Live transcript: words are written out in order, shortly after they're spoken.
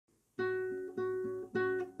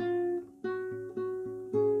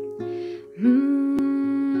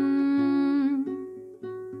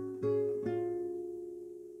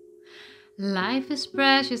Life is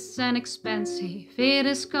precious and expensive. It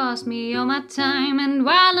has cost me all my time, and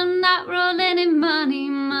while I'm not rolling in money,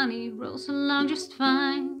 money rolls along just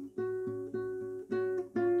fine.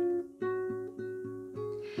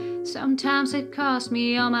 Sometimes it cost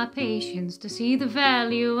me all my patience to see the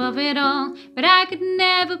value of it all, but I could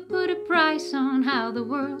never put a price on how the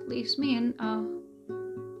world leaves me in awe.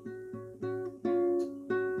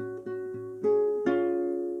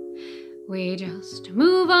 We just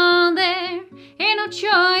move on there, ain't no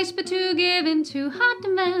choice but to give in to hot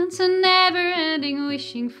demands and never-ending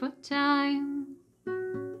wishing for time.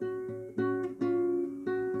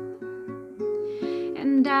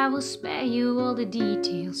 And I will spare you all the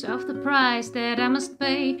details of the price that I must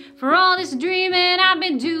pay for all this dreaming I've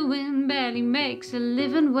been doing, barely makes a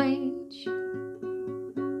living wage.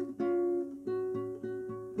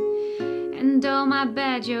 And all my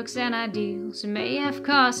bad jokes and ideals may have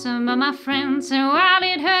cost some of my friends, and while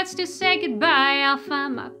it hurts to say goodbye, I'll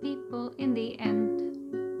find my people in the end.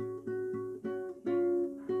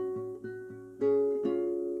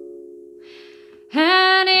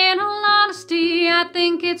 And in all honesty, I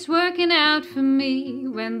think it's working out for me,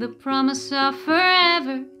 when the promise of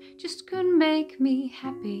forever just couldn't make me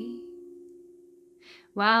happy.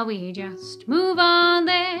 While we just move on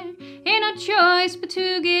there, ain't no choice but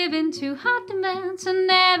to give in to hot demands and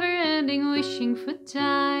never-ending wishing for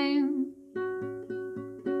time.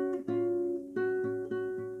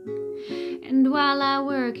 And while I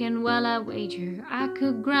work and while I wager, I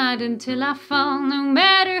could grind until I fall. No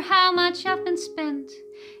matter how much I've been spent,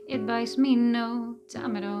 it buys me no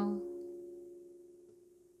time at all.